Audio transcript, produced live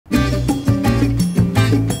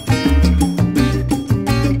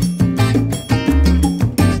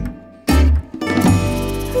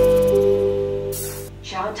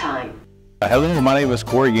Hello, my name is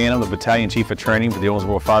Corey Gant. I'm the Battalion Chief of Training for the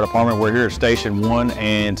Owensboro Fire Department. We're here at Station 1,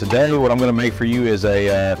 and today what I'm going to make for you is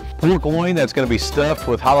a pork loin that's going to be stuffed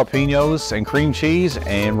with jalapenos and cream cheese,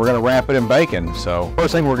 and we're going to wrap it in bacon. So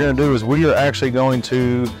first thing we're going to do is we are actually going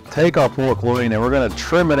to take our pork loin and we're going to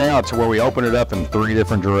trim it out to where we open it up in 3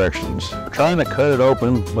 different directions. We're trying to cut it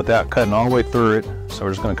open without cutting all the way through it, so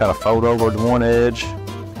we're just going to kind of fold over to one edge.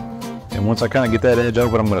 And once I kind of get that edge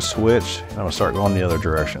open, I'm going to switch and I'm going to start going the other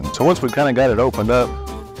direction. So once we kind of got it opened up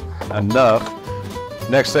enough,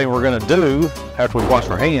 next thing we're going to do after we wash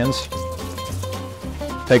our hands,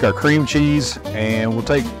 take our cream cheese, and we'll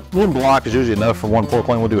take 1 block is usually enough for 1 pork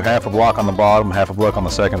loin. We'll do half a block on the bottom, half a block on the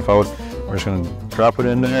second fold. We're just going to drop it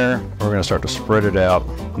in there. We're going to start to spread it out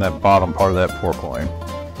on that bottom part of that pork loin.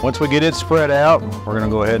 Once we get it spread out, we're going to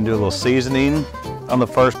go ahead and do a little seasoning. On the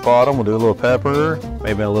first bottom, we'll do a little pepper,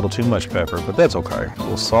 maybe a little too much pepper, but that's okay. A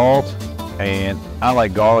little salt, and I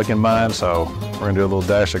like garlic in mine, so we're gonna do a little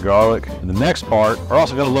dash of garlic. And the next part, we're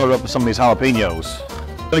also gonna load it up with some of these jalapenos.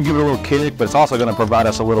 Gonna give it a little kick, but it's also gonna provide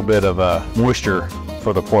us a little bit of moisture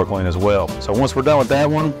for the pork loin as well. So once we're done with that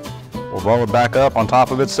one, we'll roll it back up on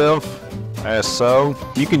top of itself, as so.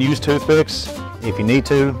 You can use toothpicks if you need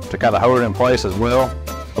to kind of hold it in place as well.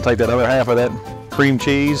 We'll take that other half of that cream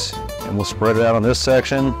cheese, and we'll spread it out on this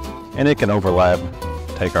section, and it can overlap.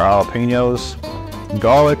 Take our jalapenos,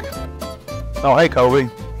 garlic, oh hey Kobe,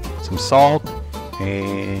 some salt,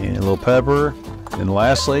 and a little pepper. And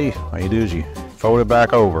lastly, all you do is you fold it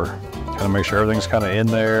back over. Kind of make sure everything's kind of in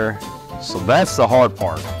there. So that's the hard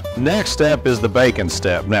part. Next step is the bacon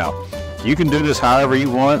step. Now, you can do this however you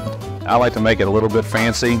want. I like to make it a little bit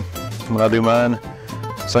fancy when I do mine.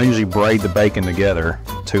 So I usually braid the bacon together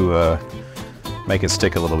to make it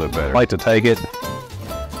stick a little bit better. I like to take it,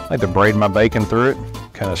 I like to braid my bacon through it,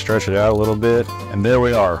 kind of stretch it out a little bit, and there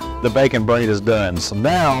we are. The bacon braid is done. So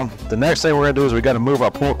now, the next thing we're gonna do is we gotta move our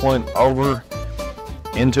pork loin over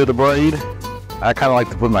into the braid. I kind of like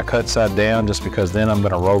to put my cut side down just because then I'm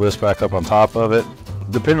gonna roll this back up on top of it.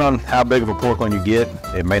 Depending on how big of a pork loin you get,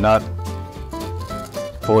 it may not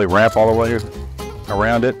fully wrap all the way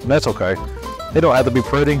around it, and that's okay. They don't have to be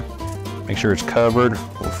pretty. Make sure it's covered.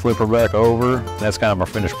 We'll flip her back over. That's kind of our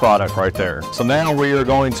finished product right there. So now we are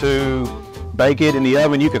going to bake it in the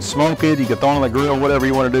oven. You can smoke it, you can throw it on the grill, whatever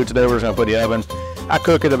you want to do. Today we're just going to put it in the oven. I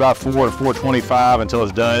cook it about 4 to 425 until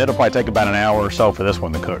it's done. It'll probably take about an hour or so for this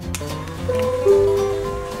one to cook.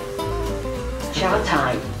 Chow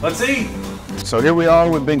time. Let's eat. So here we are.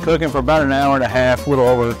 We've been cooking for about an hour and a half, a little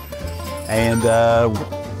over, and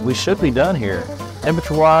we should be done here.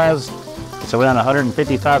 Temperature-wise, it's around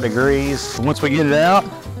 155 degrees. Once we get it out,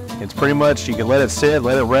 it's pretty much, you can let it sit,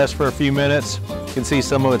 let it rest for a few minutes. You can see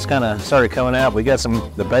some of it's kind of started coming out. We got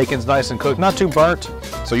the bacon's nice and cooked, not too burnt.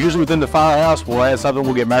 So usually within the firehouse, we'll add something.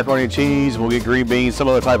 We'll get macaroni and cheese, we'll get green beans, some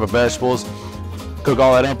other type of vegetables, cook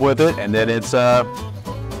all that up with it, and then it's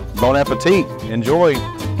bon appetit. Enjoy,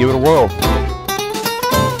 give it a whirl.